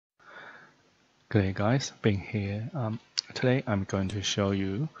Good day guys, being here. Today I'm going to show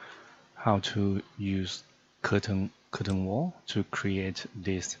you how to use curtain wall to create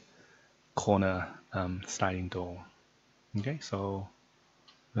this corner sliding door. Okay, so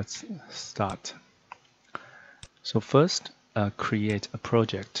let's start. So first, create a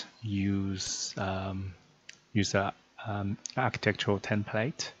project. Use a architectural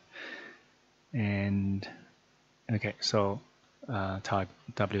template, and okay, so type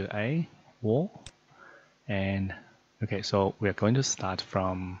WA wall. And okay, so we're going to start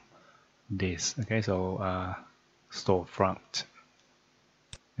from this. Okay, so storefront.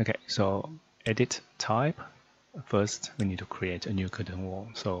 Okay, so edit type. First, we need to create a new curtain wall.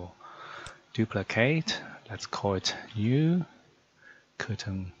 So duplicate. Let's call it new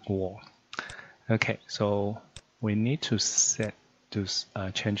curtain wall. Okay, so we need to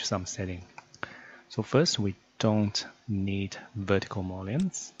change some setting. So first, we don't need vertical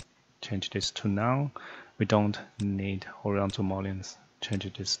mullions. Change this to none. We don't need horizontal mullions.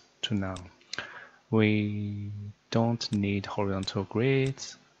 Change this to none. We don't need horizontal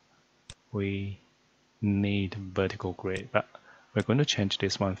grids. We need vertical grid, but we're going to change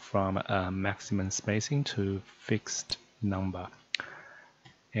this one from maximum spacing to fixed number.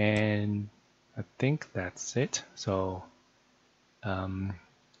 And I think that's it. So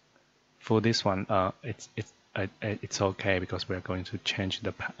for this one, it's okay because we're going to change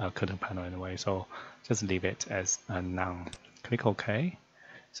the curtain panel anyway. So just leave it as a none. Click OK.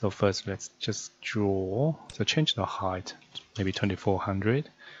 So first, let's just draw. So change the height, maybe 2400,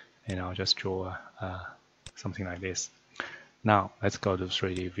 and I'll just draw something like this. Now let's go to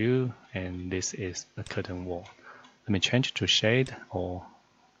 3D view, and this is the curtain wall. Let me change to shade or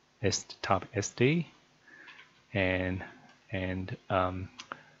type SD, and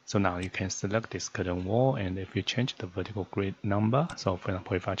so now you can select this curtain wall, and if you change the vertical grid number, so for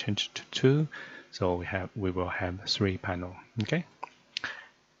example, if I change to 2, so we will have 3 panels.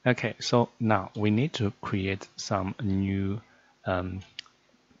 Okay, so now we need to create some new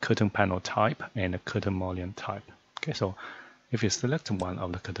curtain panel type and a curtain mullion type. Okay, so if you select one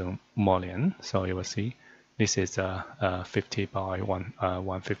of the curtain mullion, so you will see this is a 50 by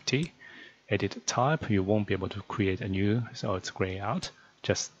 150. Edit type, you won't be able to create a new, so it's gray out.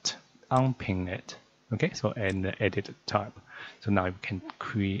 Just unpin it. Okay, so and edit type. So now you can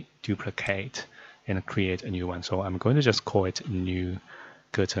duplicate and create a new one. So I'm going to just call it new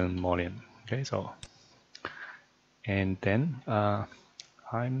curtain mullion. Okay, so and then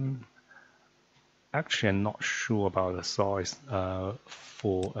I'm actually not sure about the size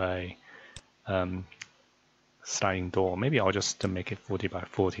for a sliding door. Maybe I'll just make it 40 by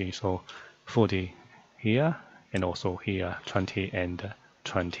 40. So 40 here, and also here 20 and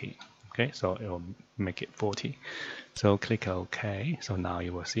 20. Okay, so it will make it 40. So click OK. So now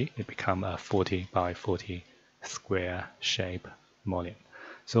you will see it become a 40 by 40 square shape mullion.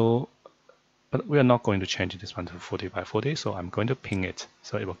 So, but we are not going to change this one to 40 by 40. So I'm going to pin it.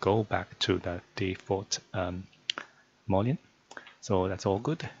 So it will go back to the default mullion. So that's all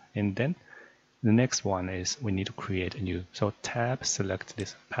good. And then the next one is we need to create a new. So tab, select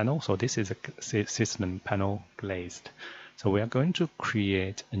this panel. So this is a system panel glazed. So we are going to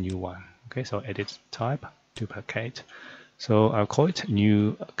create a new one. Okay, so edit type, duplicate. So I'll call it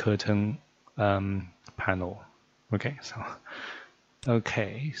new curtain panel. Okay,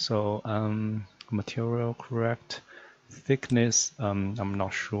 so material correct, thickness I'm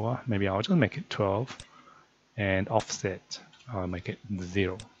not sure. Maybe I'll just make it 12, and offset I'll make it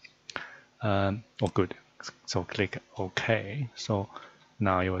 0. Good. So click OK. So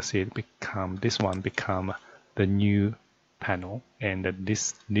now you will see it become the new panel, and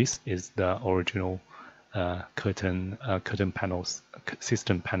this is the original curtain panels,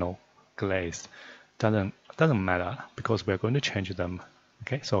 system panel glazed. Doesn't matter because we're going to change them.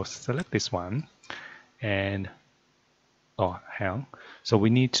 Okay, so select this one, and hang on. So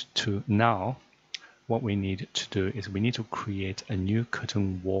we need to now. What we need to do is we need to create a new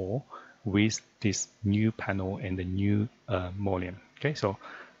curtain wall with this new panel and the new mullion. Okay, so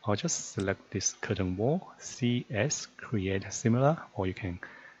I'll just select this curtain wall, CS, create similar, or you can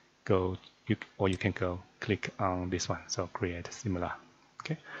go click on this one, so create similar.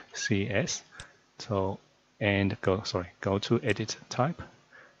 Okay, CS. So and go to edit type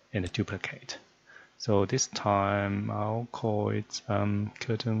and duplicate. So this time I'll call it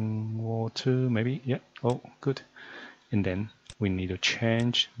curtain wall 2, maybe. Yeah. Oh, good. And then we need to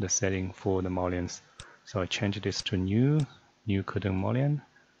change the setting for the mullions. So I change this to new curtain mullion,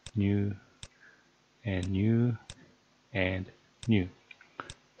 new and new and new.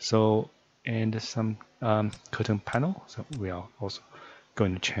 So and some curtain panel. So we are also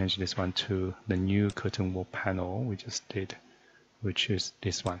going to change this one to the new curtain wall panel we just did, which is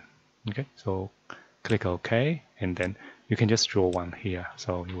this one. Okay, so click OK, and then you can just draw one here.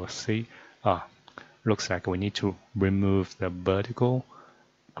 So you will see, looks like we need to remove the vertical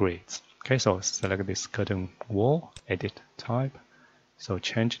grids. Okay, so select this curtain wall, edit type. So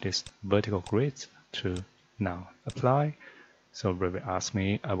change this vertical grids to now apply. So Revit asks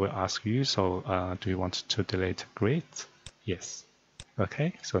me, I will ask you, so do you want to delete grids? Yes.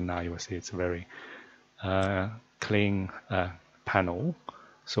 Okay, so now you will see it's a very clean panel.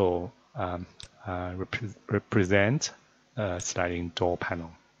 So represent a sliding door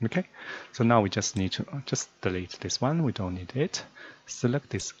panel. Okay, so now we just need to just delete this one. We don't need it. Select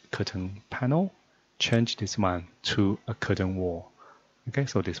this curtain panel, change this one to a curtain wall. Okay,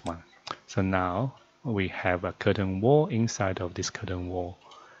 so this one. So now we have a curtain wall inside of this curtain wall,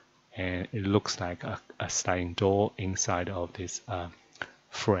 and it looks like a sliding door inside of this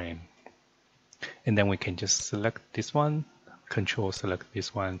frame. And then we can just select this one, control select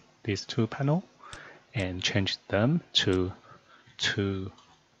this one, these two panel, and change them to 2.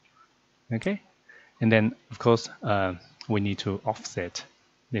 Okay, and then of course we need to offset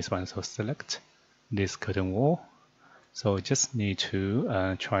this one. So select this curtain wall. So just need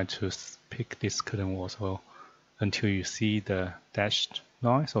to try to pick this curtain wall so until you see the dashed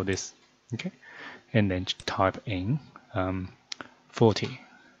line. So this, okay, and then type in 40.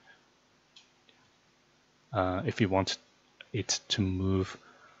 If you want it to move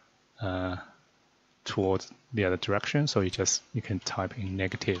towards the other direction, so you can type in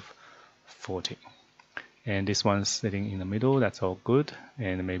 -40. And this one's sitting in the middle, that's all good.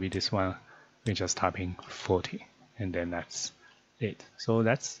 And maybe this one we just type in 40, and then that's it. So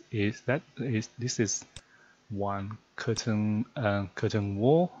this is one curtain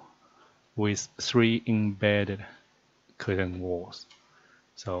wall with 3 embedded curtain walls.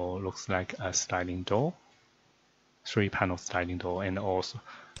 So looks like a sliding door, 3-panel sliding door. And also,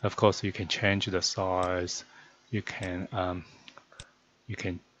 of course, you can change the size. You can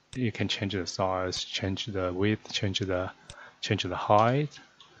change the size, change the width, change the height.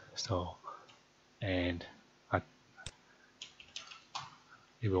 So, and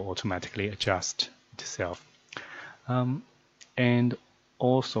it will automatically adjust itself. And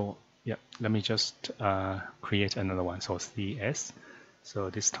also, yeah, let me just create another one. So CS. So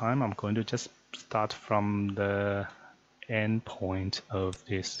this time I'm going to just start from the end point of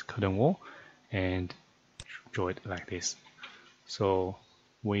this curtain wall and draw it like this. So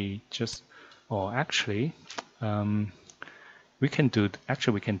we just, or actually, we can do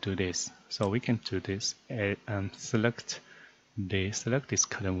this. So we can do this and select this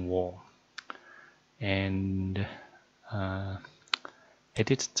curtain wall and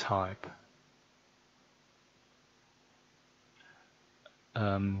edit type.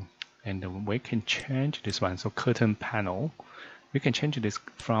 And then we can change this one. So curtain panel, we can change this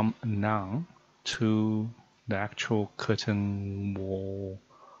from none to the actual curtain wall,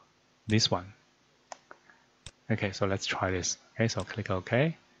 this one. Okay, so let's try this. Okay, so click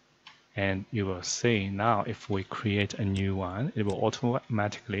OK, and you will see now if we create a new one, it will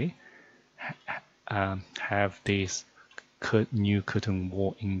automatically have this new curtain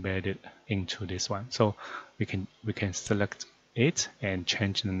wall embedded into this one. So we can select it and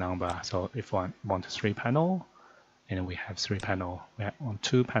change the number. So if I want 3 panel, and we have 3 panel, we have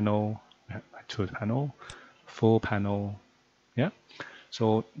 2 panel, we have 2 panel, 4 panel. Yeah.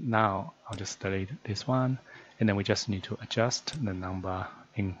 So now I'll just delete this one, and then we just need to adjust the number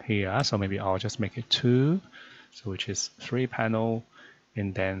in here. So maybe I'll just make it 2, so which is 3 panel,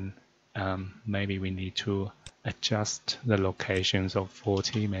 and then maybe we need to adjust the locations of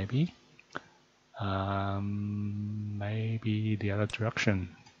 40 maybe. Maybe the other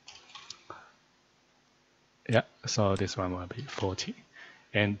direction. Yeah, so this one will be 40.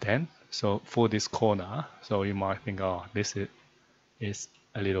 And then, so for this corner, so you might think, oh, this is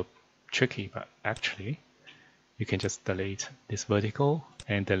a little tricky, but actually you can just delete this vertical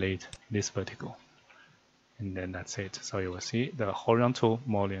and delete this vertical. And then that's it. So you will see the horizontal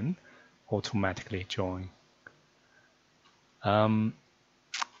mullion automatically join.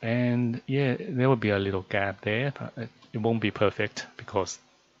 And yeah, there will be a little gap there, but it won't be perfect because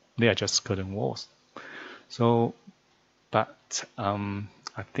they are just curtain walls. So, but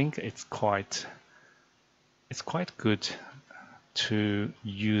I think it's quite good to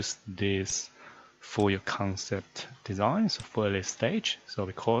use this for your concept designs for early stage. So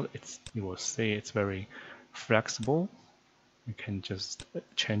because you will see it's very flexible. You can just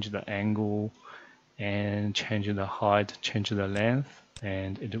change the angle and change the height, change the length,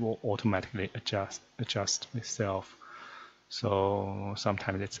 and it will automatically adjust itself. So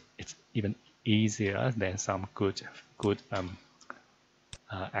sometimes it's even easier than some good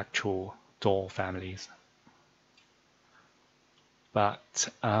actual door families. But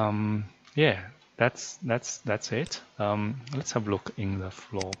yeah, that's it. Let's have a look in the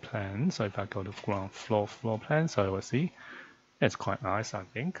floor plan. So if I go to ground floor plan, so you will see it's quite nice, I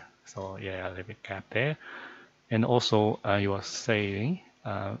think. So yeah, a little bit gap there. And also you are saying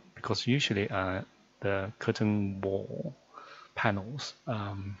because usually the curtain wall panels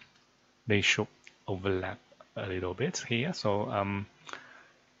they should overlap a little bit here. So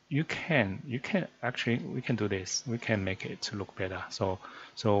you can actually, we can do this. We can make it to look better. So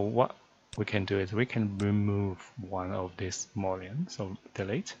what we can do is we can remove one of this mullion. So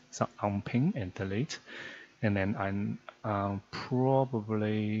delete, so unpin and delete, and then I'm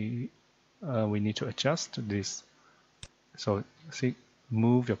probably we need to adjust this. So see,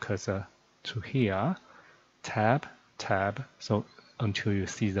 move your cursor to here, tab. So until you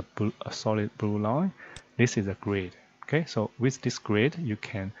see the blue, a solid blue line, this is a grid. Okay, so with this grid, you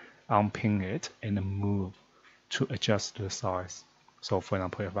can unpin it and move to adjust the size. So for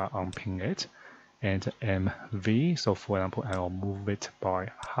example, if I unpin it and MV, so for example, I will move it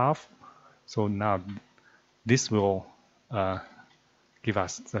by half. So now this will give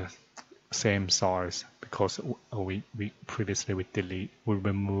us the same size because we previously we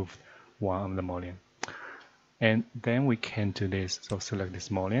removed one of the mullion. And then we can do this. So select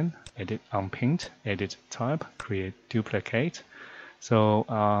this mullion, edit unpinned, edit type, create duplicate. So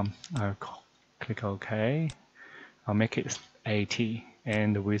I'll click OK. I'll make it 80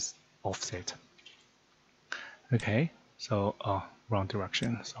 and with offset. Okay, so wrong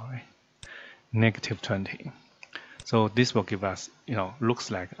direction, sorry. -20. So this will give us,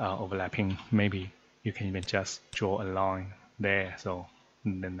 looks like overlapping. Maybe you can even just draw a line there. So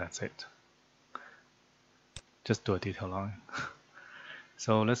then that's it. Just do a detail line.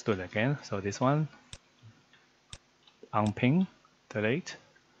 So let's do it again. So this one, unpin, delete,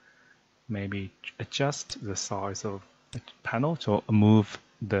 maybe adjust the size of the panel to move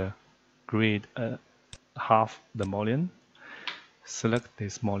the grid half the mullion. Select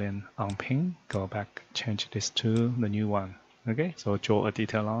this mullion, unpin, go back, change this to the new one. Okay, so draw a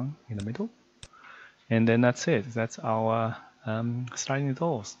detail line in the middle. And then that's it. That's our sliding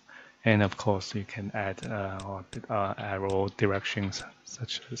doors. And of course, you can add arrow directions,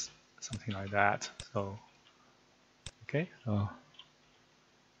 such as something like that. So, okay, so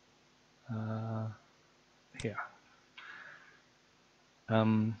here.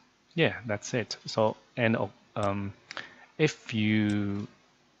 Yeah, that's it. So, and if you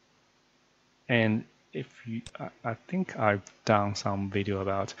I think I've done some video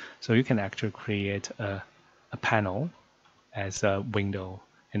about, so you can actually create a panel as a window,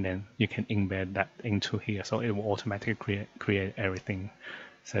 and then you can embed that into here. So it will automatically create everything,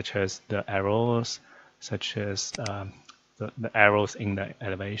 such as the arrows, such as the arrows in the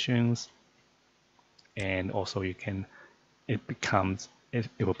elevations, and also you can, it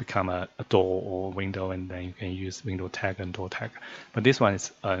will become a door or window, and then you can use window tag and door tag. But this one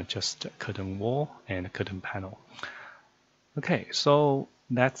is just a curtain wall and a curtain panel. Okay, so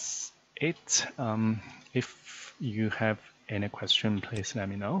that's it. If you have any question, please let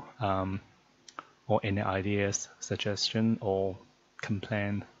me know. Or any ideas, suggestion, or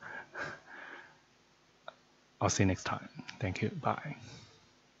complaint. I'll see you next time. Thank you. Bye.